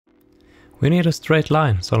We need a straight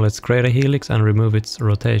line, so let's create a helix and remove its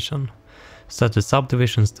rotation. Set the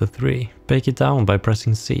subdivisions to 3. Bake it down by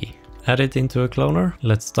pressing C. Add it into a cloner.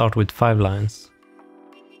 Let's start with 5 lines.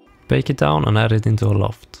 Bake it down and add it into a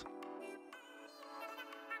loft.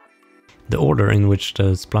 The order in which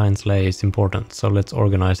the splines lay is important, so let's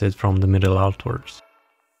organize it from the middle outwards.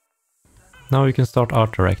 Now you can start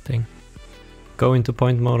art directing. Go into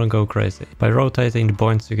point mode and go crazy. By rotating the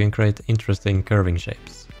points you can create interesting curving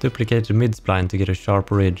shapes. Duplicate the mid-spline to get a sharp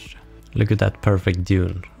ridge. Look at that perfect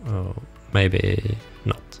dune. Oh, maybe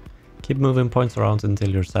not. Keep moving points around until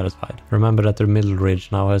you're satisfied. Remember that the middle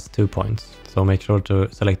ridge now has 2 points, so make sure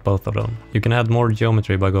to select both of them. You can add more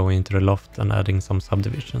geometry by going into the loft and adding some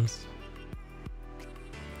subdivisions.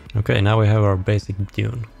 Okay, now we have our basic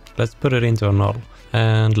dune. Let's put it into a null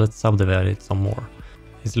and let's subdivide it some more.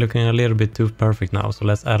 It's looking a little bit too perfect now, so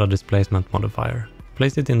let's add a displacement modifier.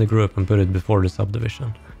 Place it in the group and put it before the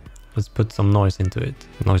subdivision. Let's put some noise into it.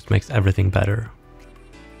 Noise makes everything better.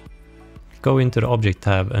 Go into the object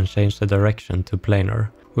tab and change the direction to planar.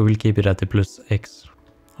 We will keep it at the +X.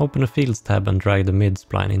 Open the fields tab and drag the mid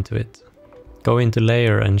spline into it. Go into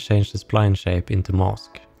layer and change the spline shape into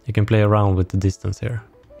mask. You can play around with the distance here.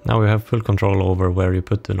 Now we have full control over where you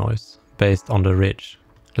put the noise, based on the ridge.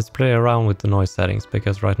 Let's play around with the noise settings,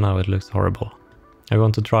 because right now it looks horrible. I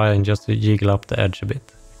want to try and just jiggle up the edge a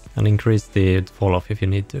bit, and increase the fall off if you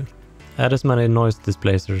need to. Add as many noise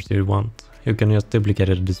displacers you want. You can just duplicate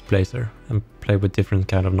a displacer and play with different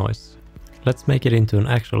kind of noise. Let's make it into an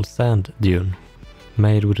actual sand dune,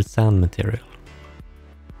 made with a sand material.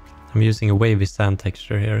 I'm using a wavy sand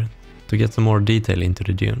texture here to get some more detail into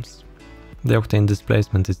the dunes. The octane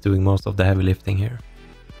displacement is doing most of the heavy lifting here.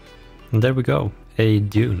 And there we go, a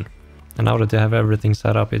dune. And now that you have everything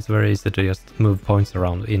set up, it's very easy to just move points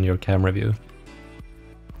around in your camera view.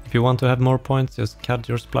 If you want to have more points, just cut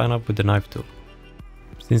your spline up with the knife tool.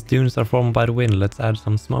 Since dunes are formed by the wind, let's add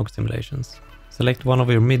some smoke simulations. Select one of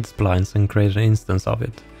your mid splines and create an instance of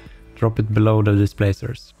it. Drop it below the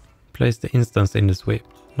displacers. Place the instance in the sweep.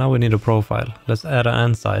 Now we need a profile. Let's add an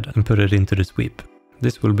end side and put it into the sweep.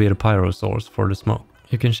 This will be the pyro source for the smoke.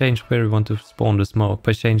 You can change where you want to spawn the smoke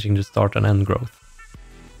by changing the start and end growth.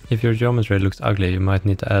 If your geometry looks ugly, you might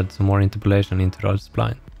need to add some more interpolation into the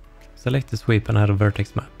spline. Select the sweep and add a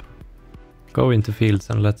vertex map. Go into fields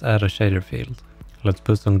and let's add a shader field. Let's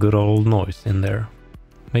put some good old noise in there.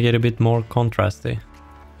 Make it a bit more contrasty.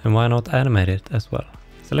 And why not animate it as well?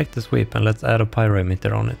 Select the sweep and let's add a pyro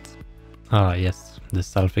emitter on it. Ah yes, the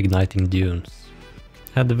self-igniting dunes.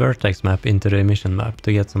 Add the vertex map into the emission map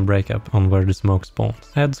to get some breakup on where the smoke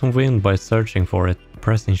spawns. Add some wind by searching for it,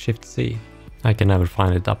 pressing Shift C. I can never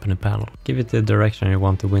find it up in the panel. Give it the direction you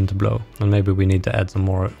want the wind to blow, and maybe we need to add some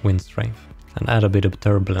more wind strength. And add a bit of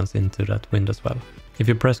turbulence into that wind as well. If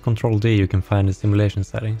you press Ctrl D, you can find the simulation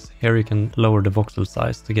settings. Here you can lower the voxel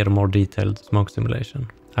size to get a more detailed smoke simulation.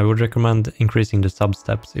 I would recommend increasing the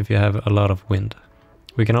substeps if you have a lot of wind.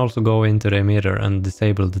 We can also go into the emitter and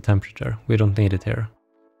disable the temperature. We don't need it here.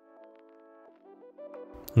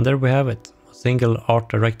 And there we have it, a single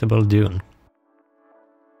art-directable dune.